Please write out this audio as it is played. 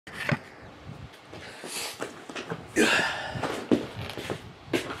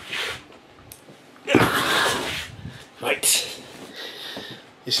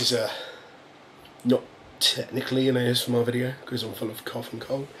This is not technically an ASMR video because I'm full of cough and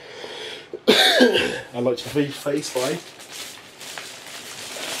cold. I like to be faced by.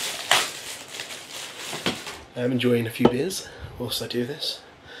 I'm enjoying a few beers whilst I do this.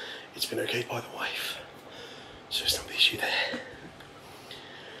 It's been okayed by the wife, so there's no issue there.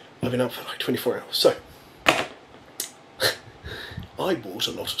 I've been up for like 24 hours, so I bought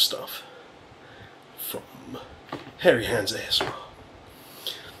a lot of stuff from Hairy Hands ASMR.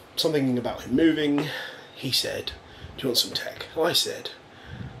 Something about him moving. He said, do you want some tech? I said,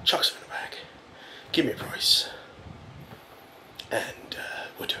 chuck some in the bag, give me a price, and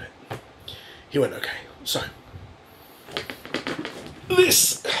we'll do it. He went, okay. So,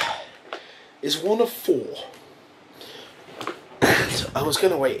 this is one of 4. And I was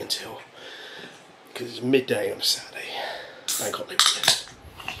going to wait until, because it's midday on a Saturday, bank holiday weekend.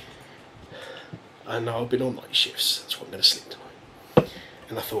 And I've been on night shifts, that's what I'm going to sleep tonight.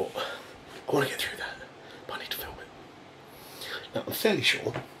 And I thought, I want to get through that, but I need to film it. Now, I'm fairly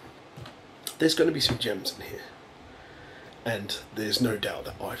sure there's going to be some gems in here. And there's no doubt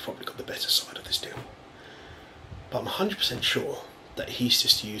that I've probably got the better side of this deal. But I'm 100% sure that he's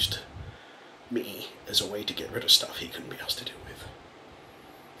just used me as a way to get rid of stuff he couldn't be asked to deal with.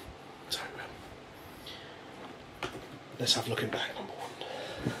 So, let's have a look in bag number 1.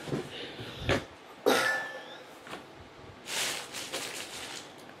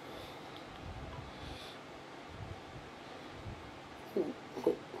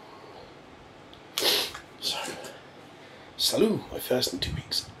 So, salut, my first in 2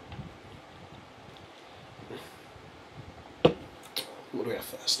 weeks. What do we have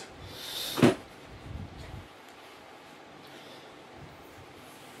first?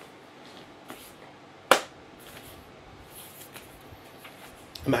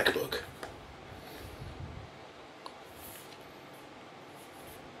 A MacBook.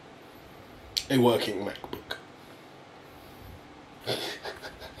 A working MacBook.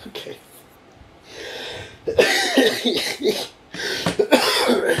 Okay.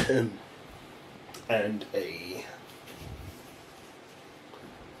 And a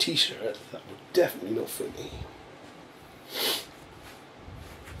t-shirt that would definitely not fit me.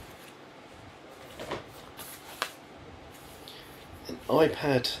 An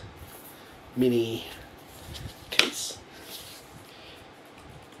iPad mini case.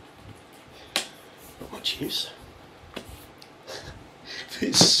 Not much use.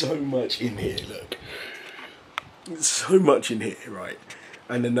 There's so much in here, look. There's so much in here, right?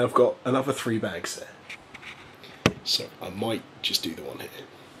 And then I've got another 3 bags there. So I might just do the one here.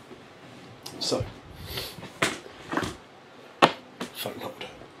 So, phone holder.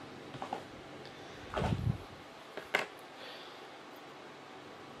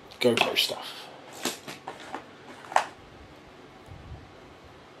 GoPro stuff.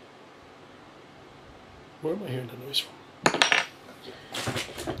 Where am I hearing the noise from?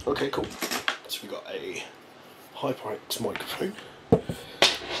 Okay, cool. So we got a HyperX microphone.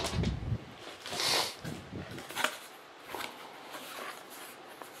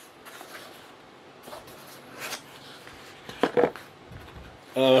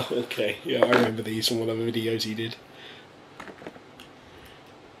 Okay, yeah, I remember these from one of the videos he did.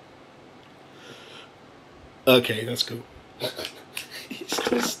 Okay, that's cool.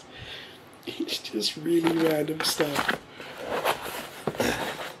 It's just really random stuff.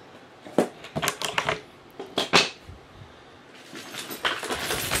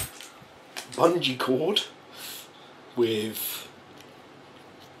 Bungee cord with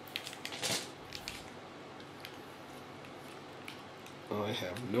I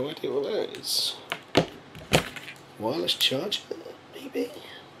have no idea what that is. Wireless charger, maybe?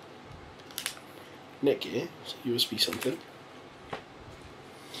 Neck gear, so USB something.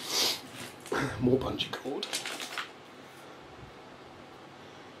 More bungee cord.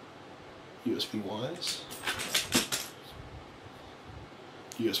 USB wires.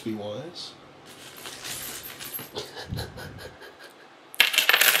 USB wires.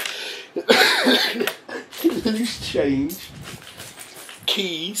 Loose change.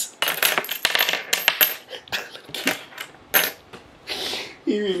 Keys.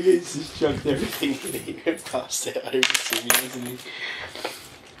 He really has just chucked everything in here and passed it over to me, hasn't he?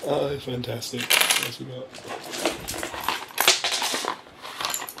 Oh, fantastic. What else we got?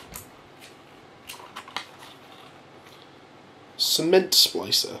 Cement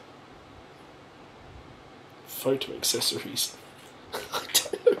splicer. Photo accessories. I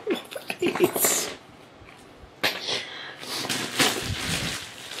don't know what that is.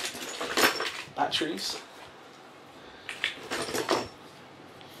 Batteries.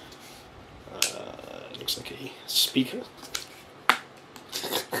 Looks like a speaker.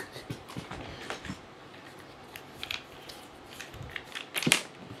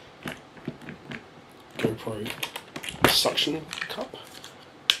 GoPro suction cup.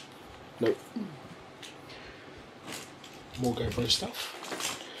 Nope. More GoPro stuff.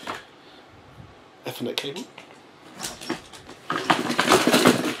 Ethernet cable.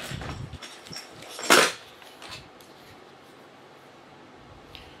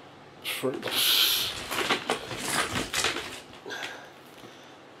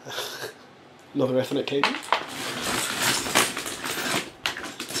 Another Ethernet cable.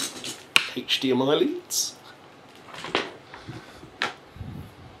 HDMI leads.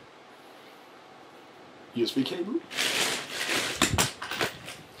 USB cable.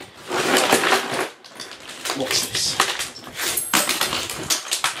 What's this?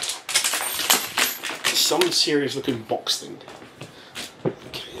 Some serious looking box thing.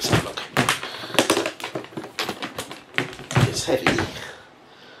 Okay, let's have a look. It's heavy.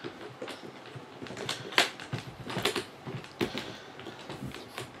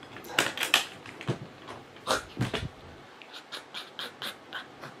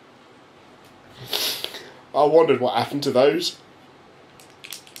 I wondered what happened to those.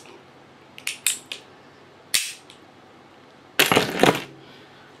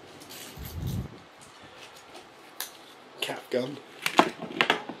 Cap gun.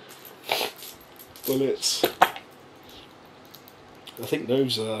 Bullets. I think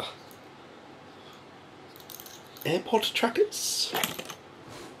those are AirPod trackers.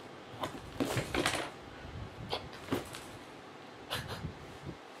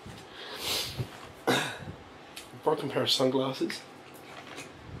 Broken pair of sunglasses,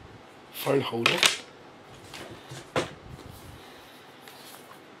 phone holder,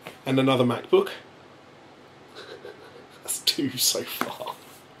 and another MacBook. That's two so far.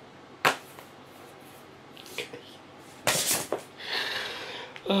 Okay.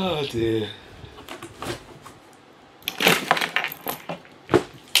 Oh dear.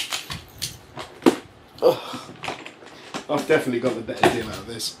 Oh, I've definitely got the better deal out of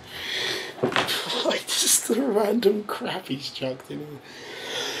this. Like just the random crap he's chucked in here.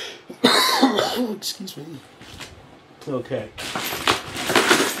 Oh, excuse me. Okay.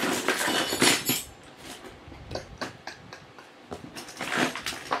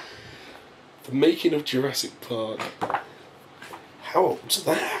 The making of Jurassic Park. How old's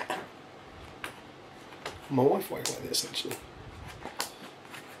that? My wife won't like this actually.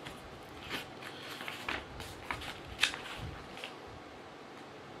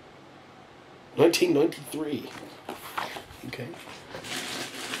 $1993. Okay.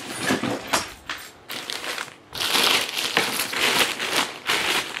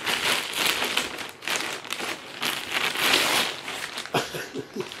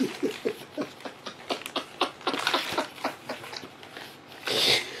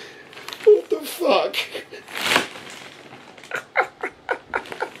 What the fuck?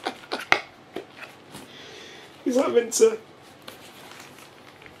 Is that meant to...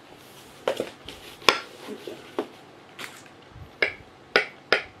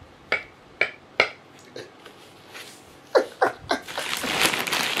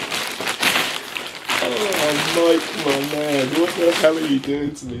 Mike, my man, what the hell are you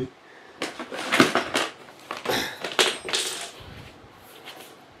doing to me?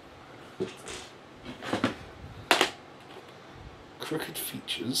 Crooked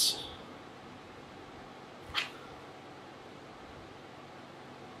features.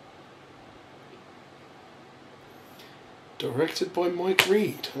 Directed by Mike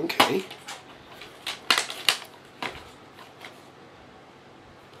Reed, okay.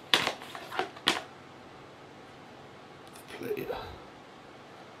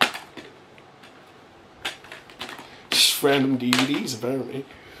 Just random DVDs apparently.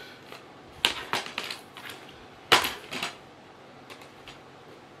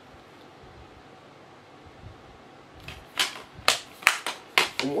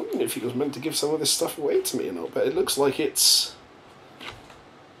 I'm wondering if he was meant to give some of this stuff away to me or not, but it looks like it's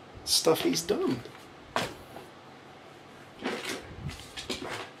stuff he's done.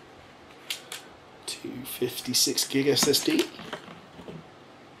 Two 56 gig SSD.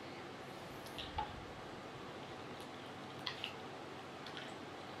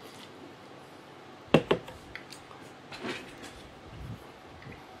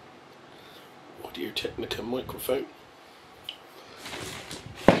 Audio Technica microphone.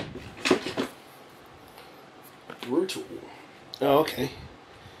 Brutal. Oh, okay.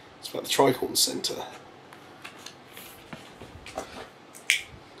 It's about the tricorn center.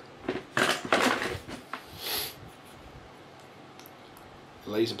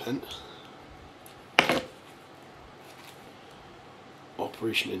 Laser pen.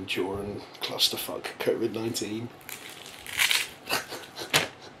 Operation Endure and clusterfuck COVID-19.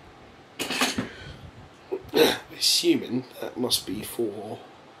 assuming that must be for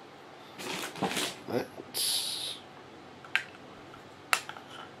that.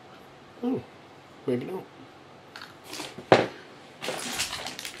 Oh, maybe not.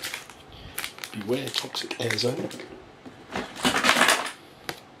 Beware toxic air zone.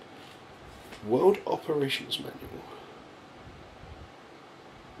 World Operations Manual.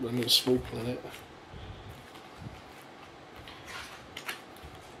 Running a small planet.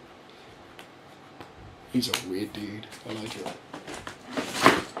 He's a weird dude. I like it.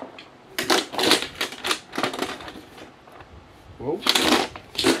 Whoa.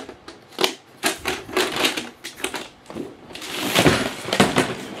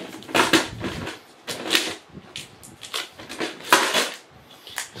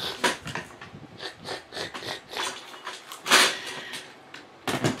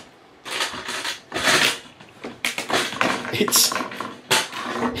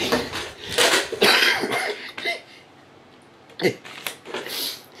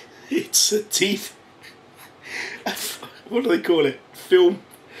 It's a teeth. What do they call it? Film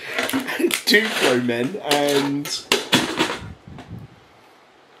Duplo men and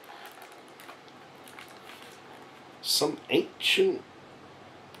some ancient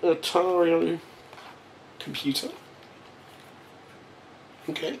Atari computer.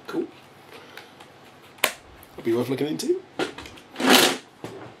 Okay, cool. That'll be worth looking into.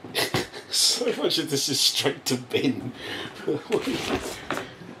 So much of this is straight to bin.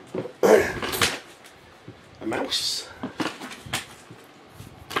 A mouse.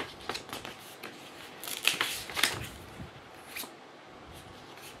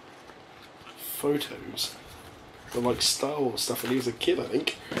 Photos. They're like Star Wars stuff when he was a kid, I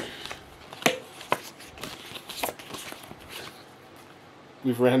think.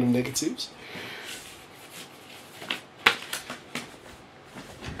 With random negatives.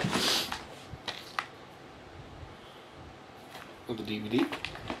 Another DVD.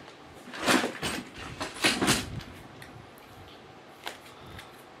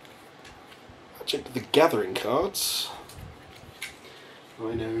 Check the gathering cards.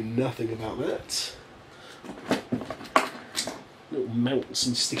 I know nothing about that. Little mounts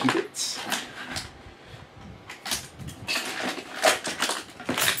and sticky bits.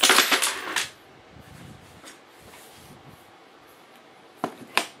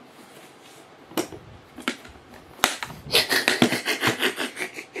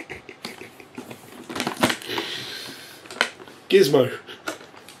 Gizmo.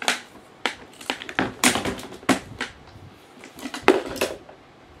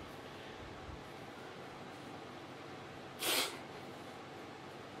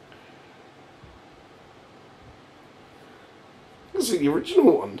 This is the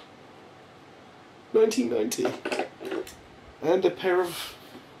original one. 1990. And a pair of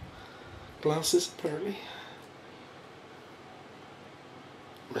glasses, apparently.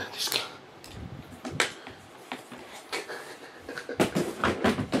 Man, this guy.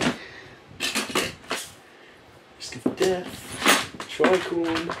 Risk of death.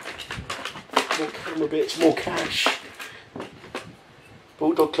 Tricorn. More camera bits, more cash.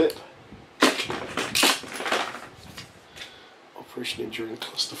 Bulldog clip. Operation Enduring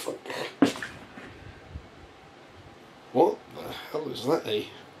Clusterfuck. What the hell is that, eh?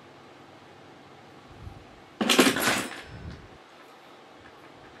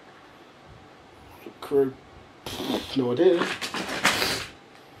 Crew. No idea.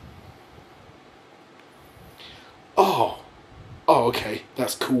 Oh, okay,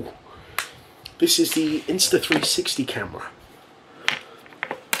 that's cool. This is the Insta360 camera.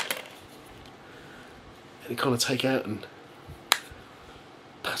 And you kind of take out and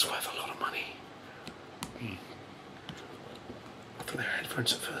that's worth a lot of money. I thought they were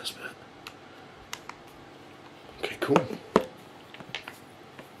headphones at first, but okay, cool.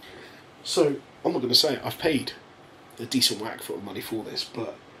 So I'm not going to say I've paid a decent whack for money for this,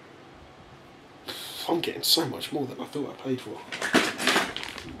 but I'm getting so much more than I thought I paid for.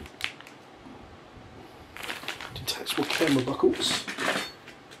 Detachable camera buckles.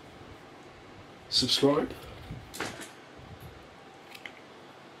 Subscribe.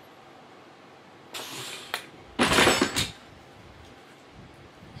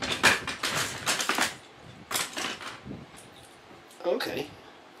 Okay.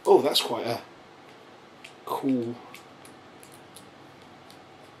 Oh, that's quite a cool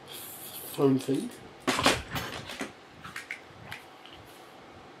phone thing.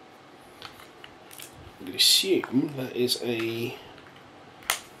 I'm going to assume that is a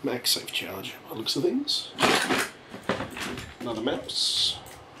MagSafe charger by the looks of things. Another mouse.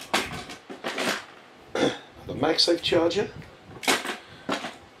 Another MagSafe charger.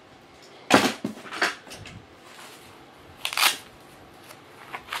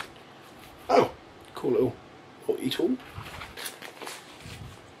 Cool little potty tool.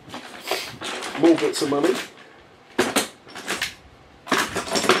 More bits of money.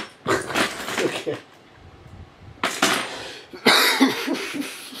 Okay.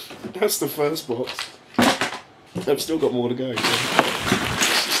 That's the first box. I've still got more to go. So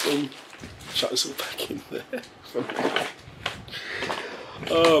let's just chuck this all back in there.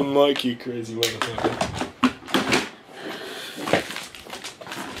 Oh, Mike, you crazy motherfucker.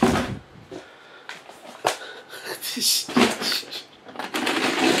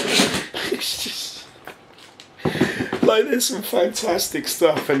 It's just like there's some fantastic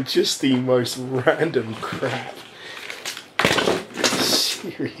stuff and just the most random crap.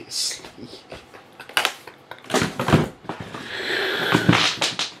 Seriously.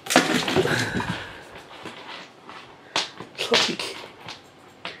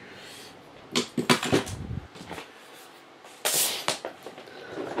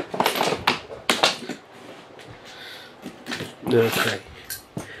 Like, okay.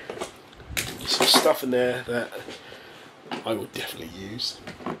 Some stuff in there that I would definitely use.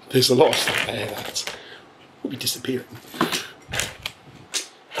 There's a lot of stuff there that will be disappearing.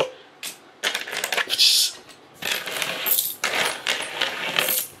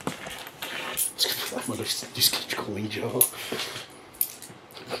 Just keep calling jar.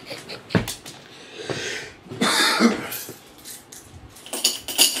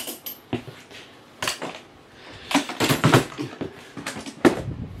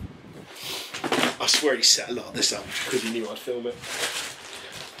 I swear he set a lot of this up because he knew I'd film it.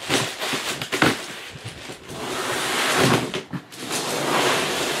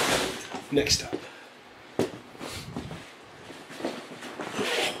 Next up.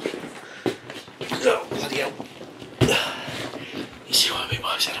 Oh, bloody hell. You see what I mean by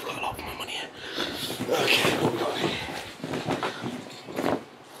I said I've got a lot of my money here. Okay, what we got here?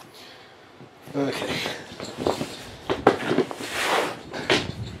 Okay.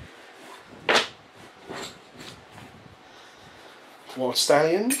 Wild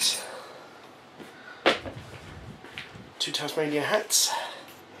stallions. 2 Tasmania hats.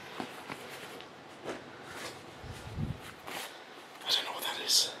 I don't know what that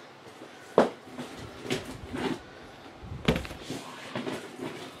is.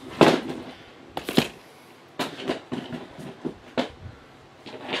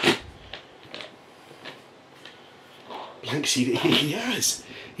 See that he has.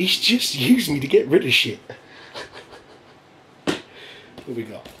 He's just used me to get rid of shit. What we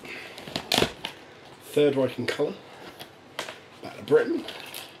got? Third Reich in colour. Battle of Britain.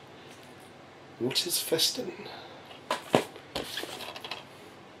 What is Festin?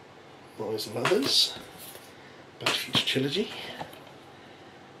 Rise of Others. Back to Future Trilogy.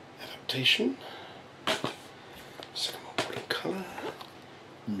 Adaptation. Second World War in colour.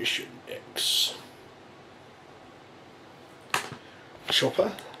 Mission X.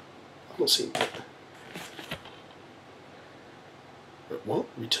 Chopper. I've not seen that. What?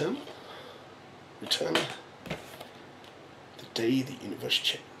 Return? Returner. The day the universe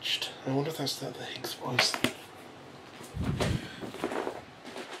changed. I wonder if that's that the Higgs was.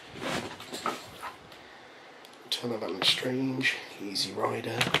 Return of Alan Strange. Easy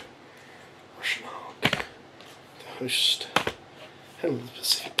Rider. Russian Ark. The Host. Hell of the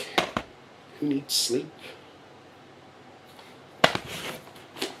Pacific. Who Needs Sleep?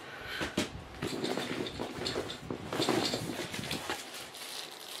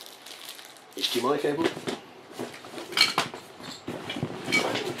 HDMI cable.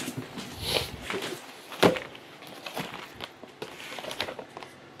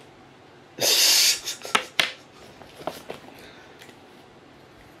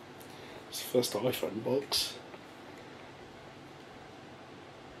 It's the first iPhone box.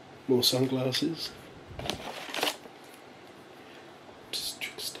 More sunglasses. Just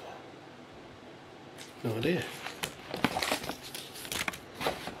trickster. No idea.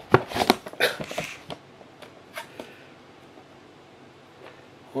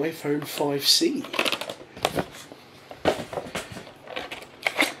 iPhone 5C.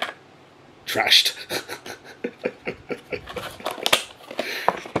 Trashed.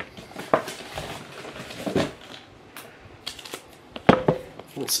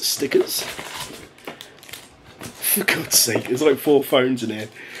 What's the stickers? For God's sake, there's like 4 phones in here.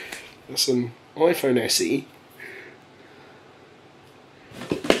 There's some iPhone SE.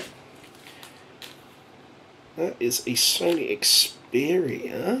 That is a Sony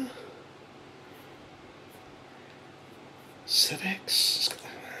Xperia ZX.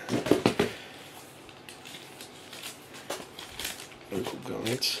 Local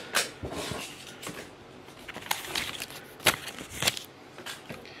guides.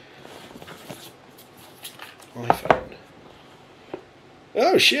 iPhone.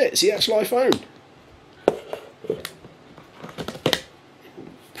 Oh shit, it's the actual iPhone.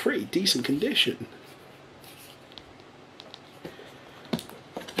 Pretty decent condition.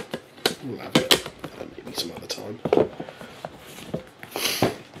 We'll have it maybe some other time.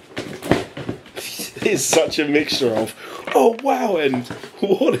 It's such a mixture of, oh wow, and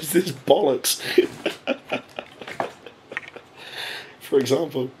what is this bollocks? For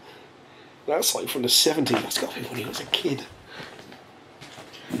example, that's like from the 70s. That's got to be when he was a kid.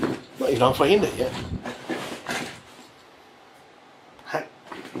 Not even halfway in there yet.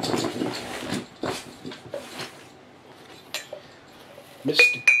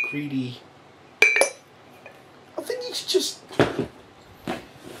 Mr. Greedy. I think he's just the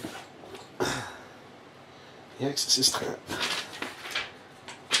Exorcist hat.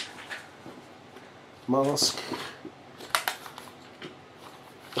 Mask.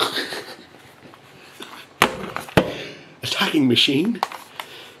 Attacking machine.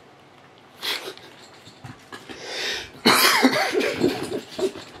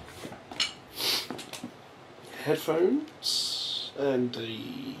 Headphones and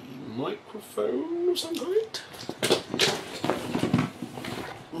a microphone of some kind.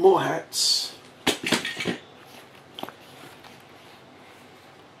 More hats.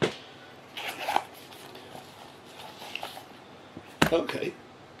 Okay.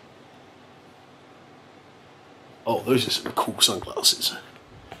 Oh, those are some cool sunglasses.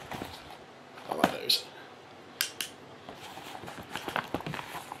 I like those.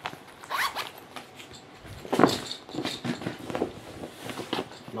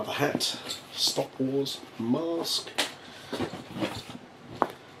 Another hat, Stop Wars, mask.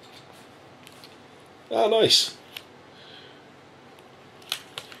 Oh, nice.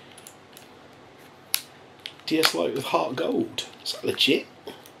 DS Lite with heart gold. Is that legit?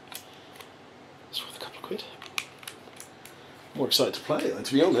 It's worth a couple of quid. More excited to play it, though,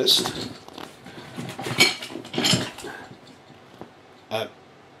 to be honest. A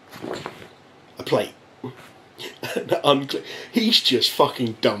plate. He's just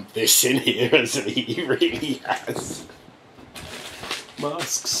fucking dumped this in here, hasn't he? He really has.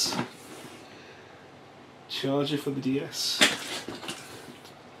 Masks. Charger for the DS.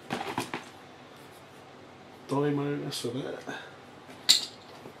 Dymo, that's for that.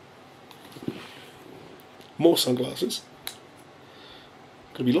 More sunglasses.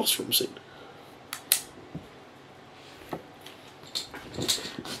 Gonna be lost from soon.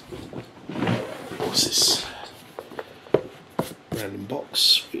 What's this? Random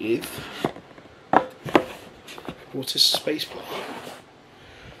box with what is space plane?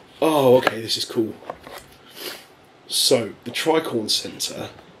 Oh, okay, this is cool. So the tricorn centre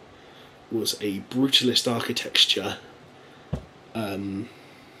was a brutalist architecture building.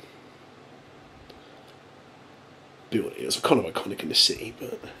 It was kind of iconic in the city,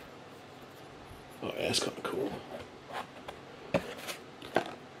 but oh yeah, it's kind of cool.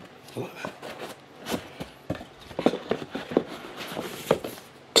 I like that.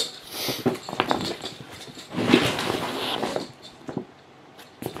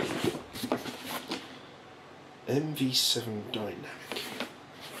 MV7 Dynamic.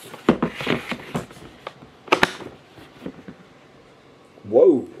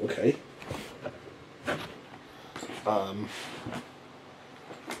 Whoa, okay.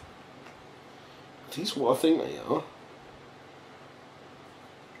 These are what I think they are.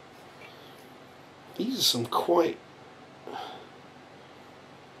 These are some quite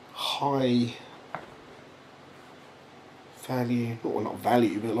high value, well not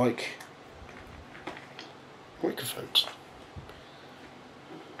value, but like microphones.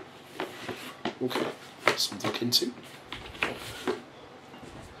 Okay, something to look into.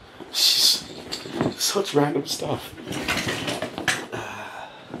 Such random stuff.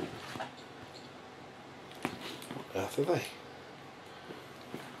 What on earth are they?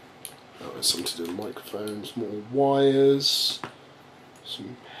 Oh, there's something to do with microphones, more wires,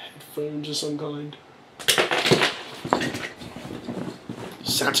 some headphones of some kind.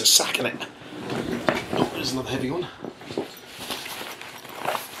 Santa's sacking it. Oh, there's another heavy one.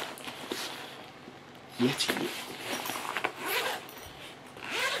 Yeti.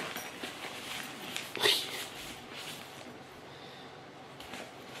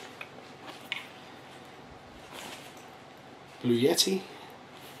 Blue Yeti.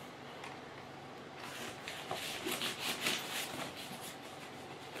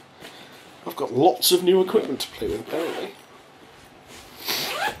 I've got lots of new equipment to play with, apparently.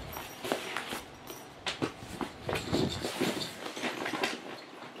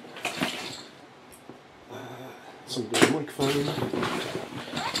 Some good microphone.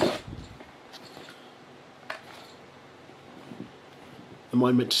 am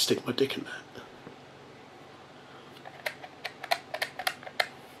I meant to stick my dick in that?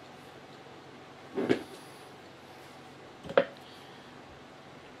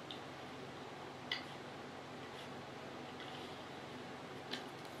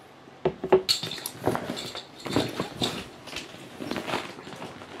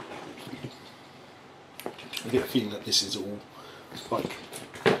 I get a feeling that this is all like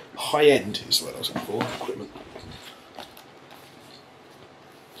high end is what I was looking for, equipment.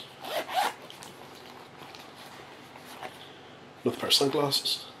 Another pair of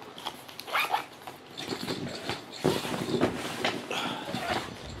sunglasses.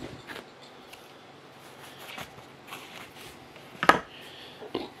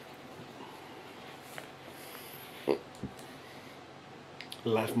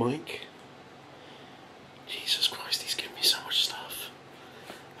 Lav mic. Jesus Christ, he's giving me so much stuff.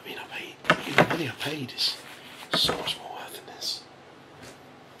 I mean, the money I paid is so much more worth than this.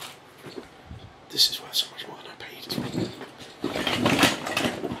 This is worth so much more than I paid as well.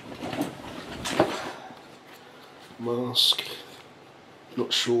 Mask.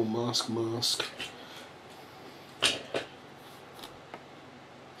 Not sure, mask.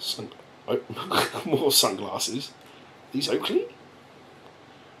 More sunglasses. These Oakley?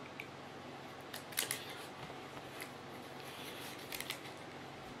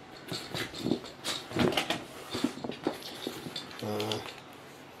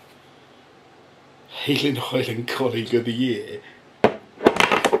 Hailing Highland Colleague of the Year.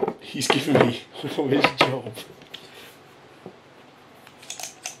 He's given me for his job.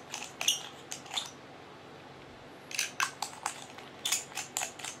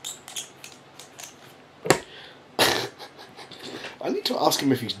 I need to ask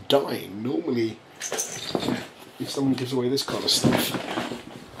him if he's dying. Normally, if someone gives away this kind of stuff,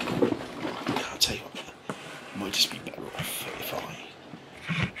 I'll tell you what, it might just be better off if I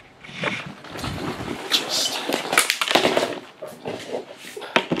just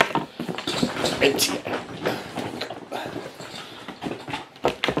empty it out.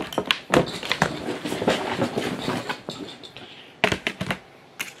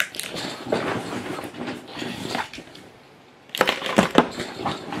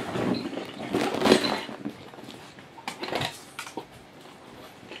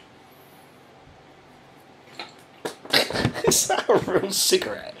 Is that a real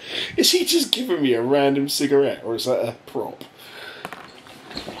cigarette? Is he just giving me a random cigarette, or is that a prop?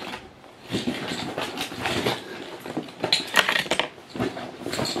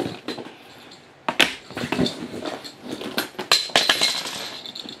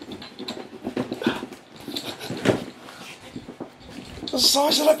 That's the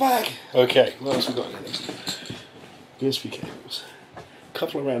size of that bag. Okay, what else we got in here? USB cables. A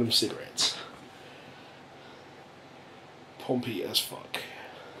couple of random cigarettes. Pompey as fuck.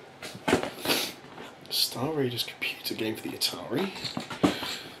 Star Raiders computer game for the Atari.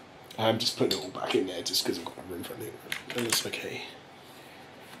 I'm just putting it all back in there just because I've got room for it. That's okay.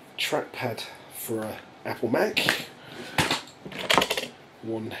 Trackpad for a Apple Mac.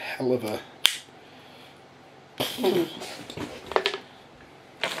 One hell of a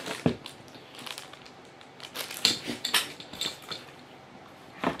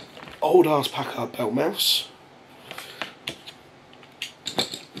old ass pack-up belt mouse.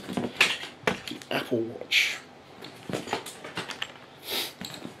 Apple Watch.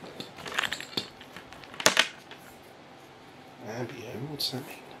 Ambio, what's that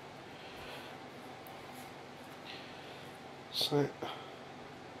mean? So,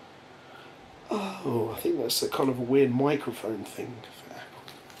 oh, I think that's a kind of a weird microphone thing for Apple.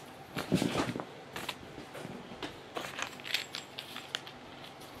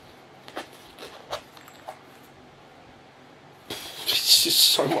 It's just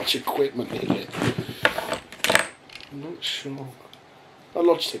so much equipment in it. I'm not sure. A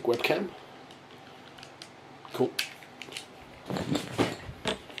Logitech webcam. Cool.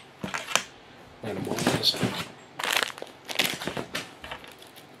 Random wires.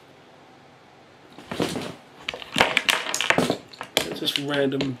 Just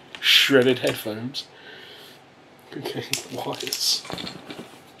random shredded headphones. Okay, wires.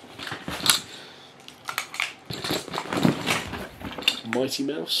 Mighty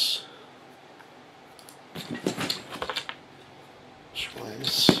Mouse.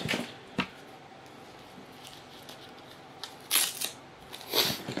 Wires.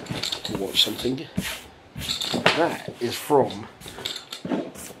 Watch something. That is from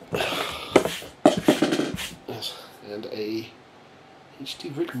and a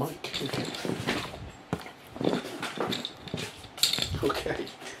HD rig mic. Okay.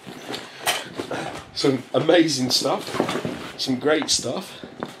 Some amazing stuff. some great stuff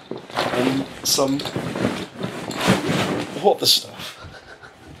and some what the stuff.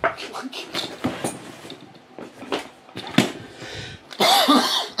 I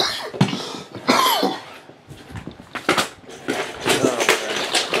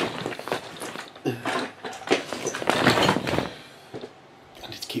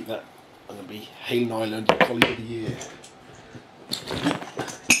need to keep that. I'm going to be Halen Island Collie of the Year.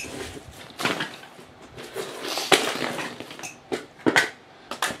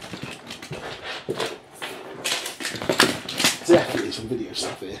 Definitely some video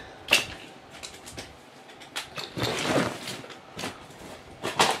stuff here.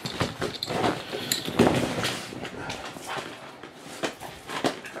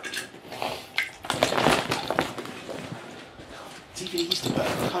 DVDs to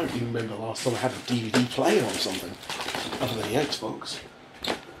better. I can't even remember the last time I had a DVD player or something, other than the Xbox.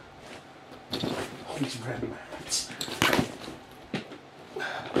 Holy random hats.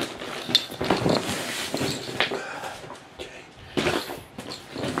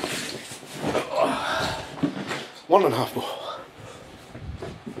 One and a half more.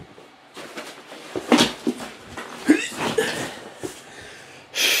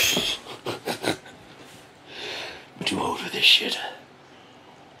 I'm too old for this shit.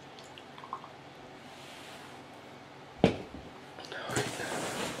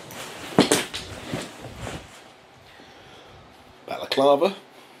 Balaclava.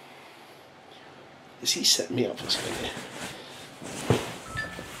 Is he setting me up for something here?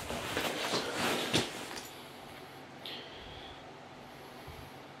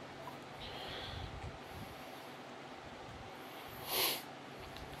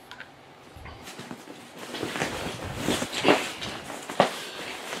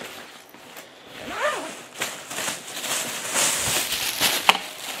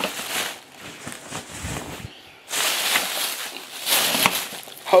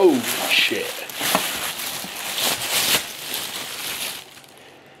 Holy shit.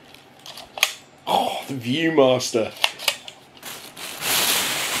 Oh, the Viewmaster.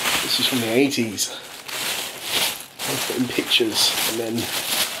 This is from the 80s. I put in pictures and then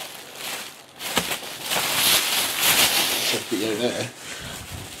there's a video there.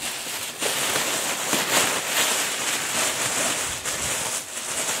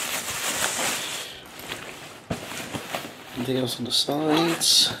 Anything else on the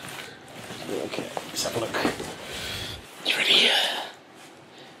sides? Okay, let's have a look. You ready?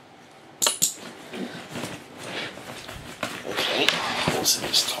 Okay, what's in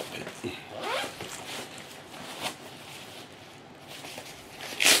this top bit?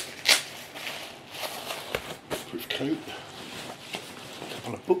 Proof coat. A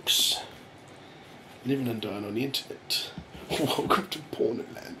couple of books. Living and dying on the internet. Welcome to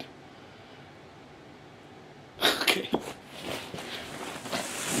Pornland. Okay.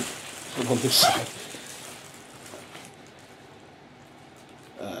 And on this side,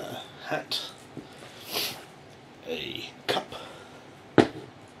 hat, a cup,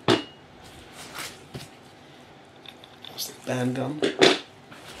 that's the band gun,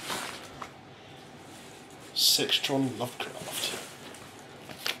 Sextron Lovecraft.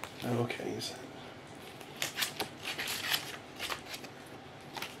 Okay, is that?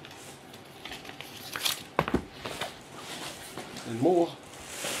 And more.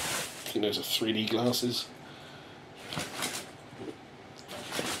 I think those are 3D glasses.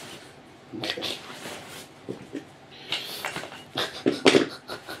 Okay.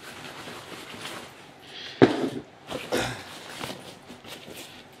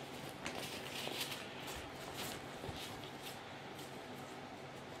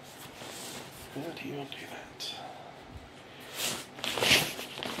 How do you undo that?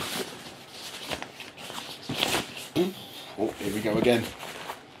 Oh, here we go again.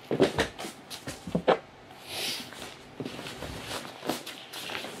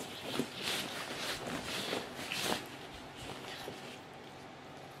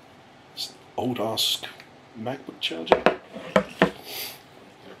 Old ass MacBook charger.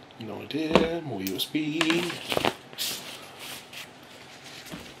 No idea. More USB.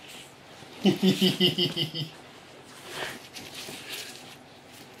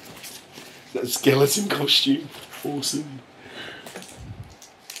 That skeleton costume. Awesome.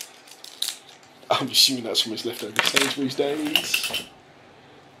 I'm assuming that's from his leftover Sainsbury's days.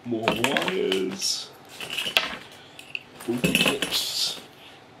 More wires. Full clips.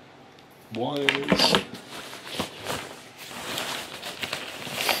 Wires.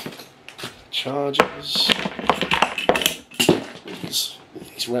 Chargers.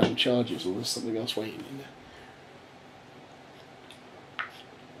 These round chargers, or there's something else waiting in there.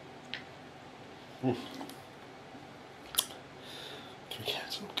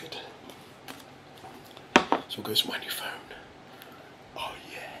 So it goes on my new phone. Oh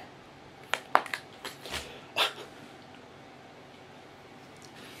yeah.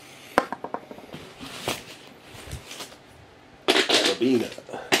 Carabiner.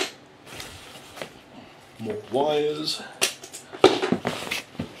 More wires.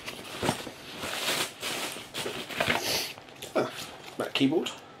 That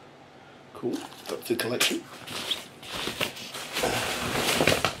keyboard. Cool. Got the collection.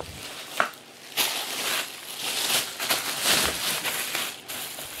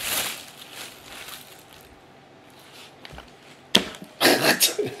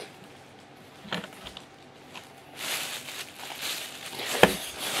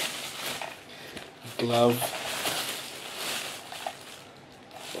 Glove.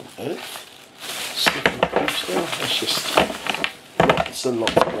 On earth. Sticking the poster. That's just lots and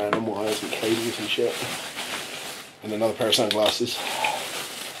lots of random wires and cables and shit. And another pair of sunglasses.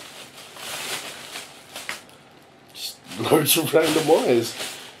 Just loads of random wires.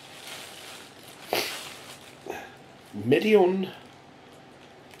 Medion.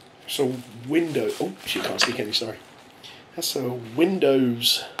 So window. Oh shit! Can't speak any. Sorry. That's a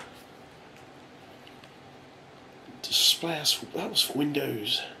Windows display. That was for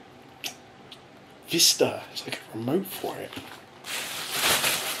Windows Vista. It's like a remote for it.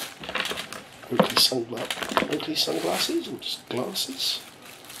 Oakley sunglasses or just glasses.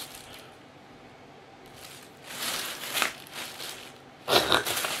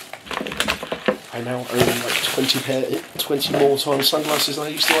 I now own like 20 more times sunglasses than I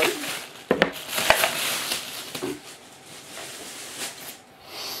used to own.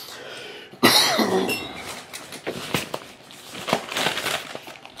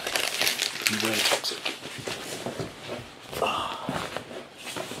 Beware toxic.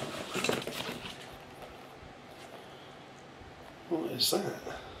 What is that?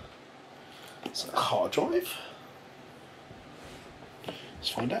 Is that a hard drive? Let's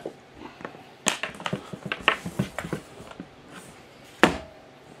find out.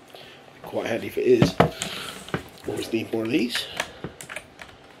 Quite handy if it is. Always need more of these.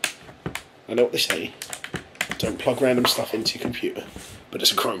 I know what they say. Don't plug random stuff into your computer. But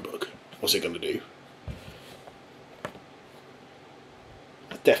it's a Chromebook. What's it going to do?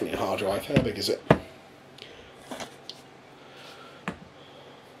 Definitely a hard drive. How big is it?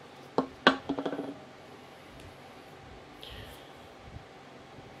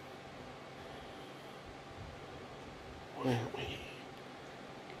 Where are we?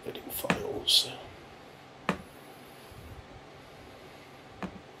 Loading files.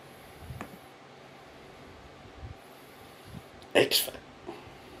 XFAT.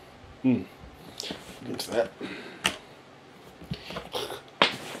 Look into that.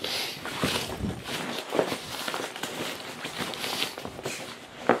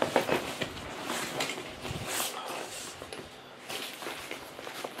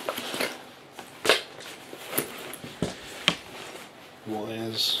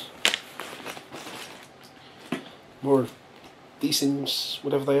 Wires. More of these things,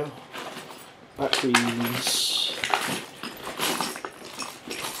 whatever they are. Batteries.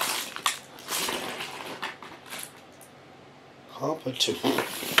 Harper 2.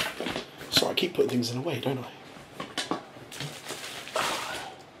 Sorry, I keep putting things in the way, don't I?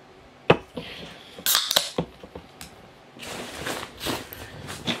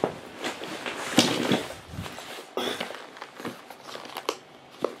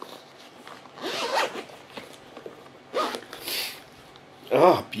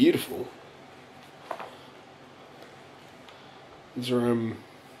 Ah, beautiful. These are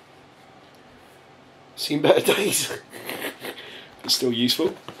seen better days. But still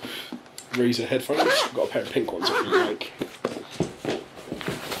useful. Razer headphones. I've got a pair of pink ones I really like.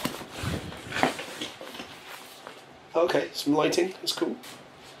 Okay, some lighting, that's cool.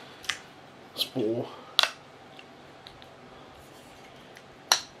 It's more.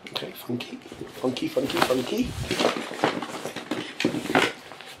 Okay, funky. Funky, funky, funky.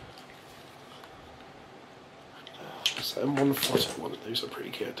 So M1 photo one, those are pretty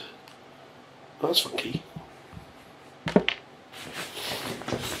good. Oh, that's funky.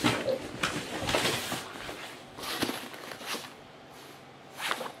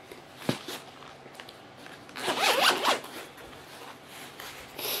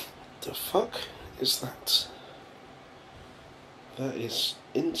 The fuck is that? That is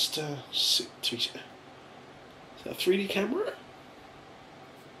Insta. Is that a 3D camera?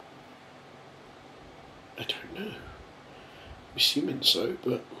 I don't know. I'm assuming so,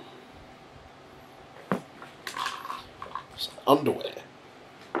 but it's underwear.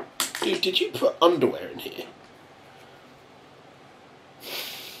 Dude, did you put underwear in here?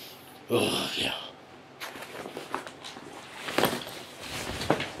 Oh yeah.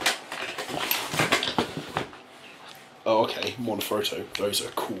 Oh, okay, Monofroto. Those are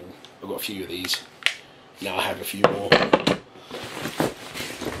cool. I've got a few of these. Now I have a few more.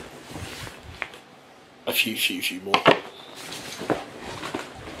 A few more.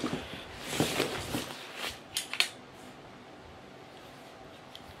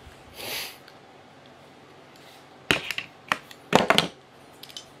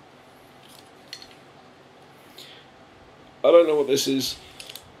 I don't know what this is,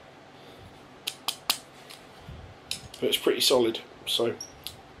 but it's pretty solid. So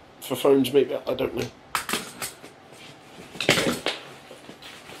for phones, maybe, I don't know.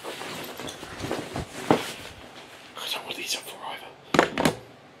 I don't want these up for either.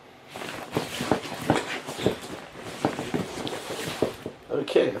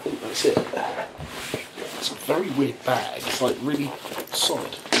 Okay, I think that's it. It's a very weird bag. It's like really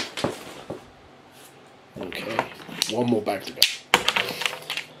solid. Okay, one more bag to go.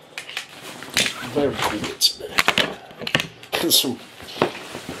 Very cool bits in there. And some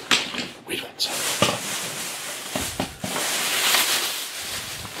weird ones.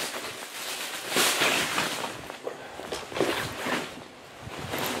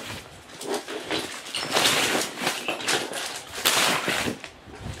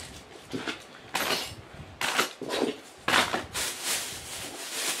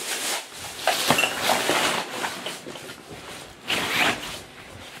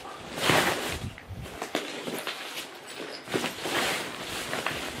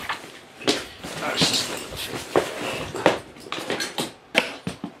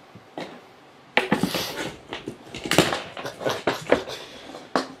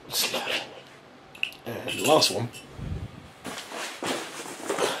 Last one.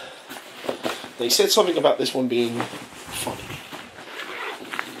 They said something about this one being funny.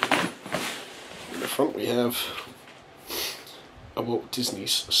 In the front we have a Walt Disney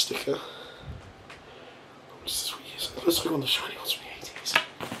sticker. What is this we use? It looks like one of the shiny ones from the 80s.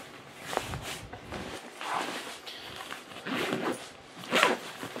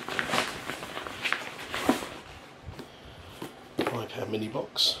 £5 mini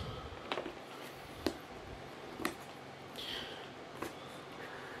box.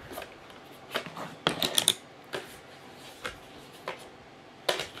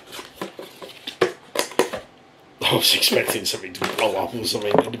 I was expecting something to blow up or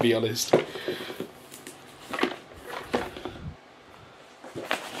something, to be honest.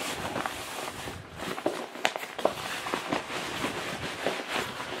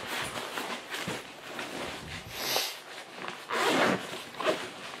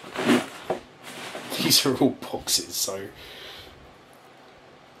 These are all boxes, so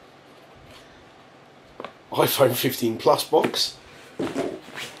iPhone 15 Plus box.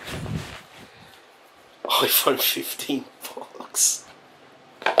 iPhone 15 box.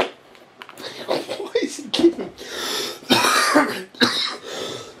 Why is he giving?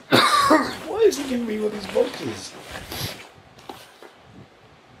 Why is he giving me one of these boxes?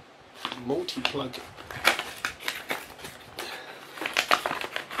 Multi-plug.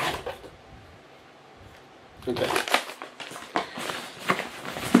 Okay.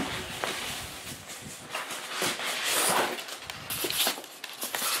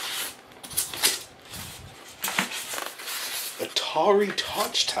 Atari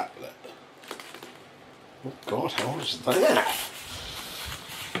Touch tablet. Oh God, how is that?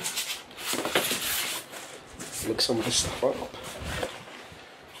 Look some of this stuff up.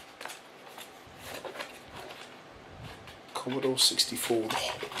 Commodore 64 the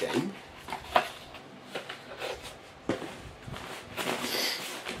Hobbit game.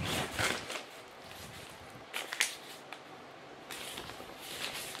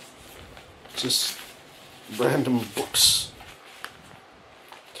 Just random books.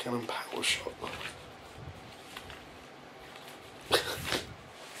 Canon Power Shot.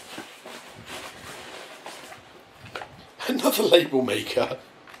 Another label maker.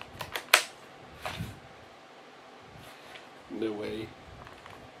 No way.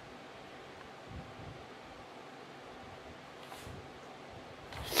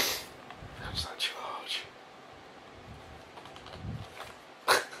 How's that charge?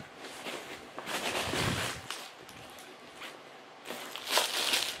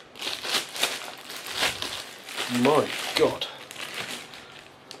 My God.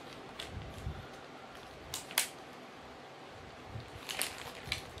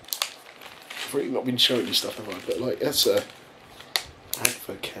 I've really not been showing you stuff, have I? But like, that's a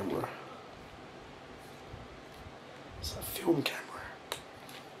Agfa camera. It's a film camera.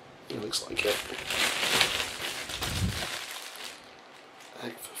 It looks like it.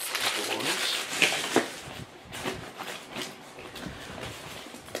 Agfa photo ones.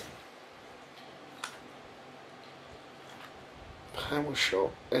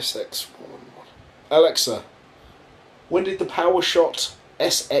 PowerShot SX111. Alexa, when did the PowerShot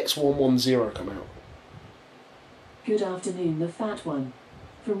SX110 come out? Good afternoon, the fat one.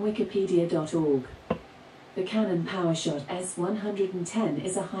 From wikipedia.org. The Canon PowerShot S110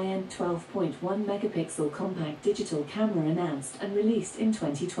 is a high-end 12.1 megapixel compact digital camera announced and released in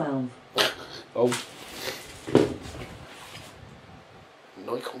 2012. Old.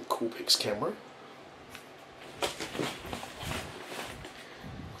 Nikon Coolpix camera.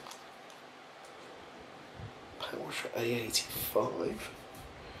 PowerShot A85.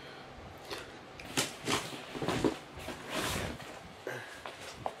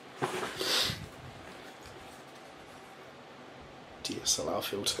 DSLR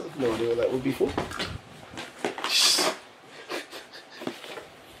filter. No idea what that would be for.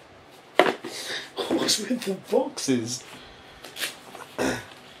 What's with the boxes?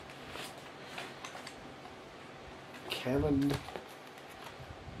 Canon.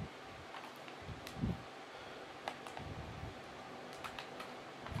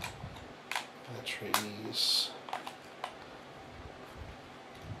 Batteries.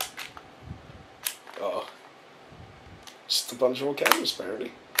 Oh. Just a bunch of more cameras,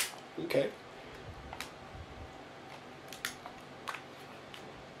 apparently. Okay.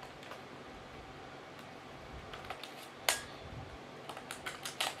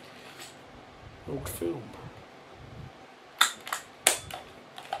 Old film.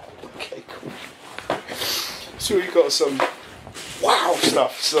 Okay, cool. So we've got some wow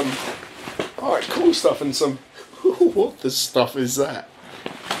stuff, some alright, cool stuff, and some what the stuff is that?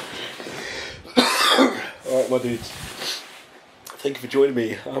 Alright, my dudes. Thank you for joining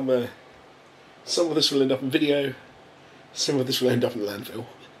me. Some of this will end up in video, some of this will end up in landfill.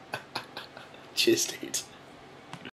 Cheers, dude.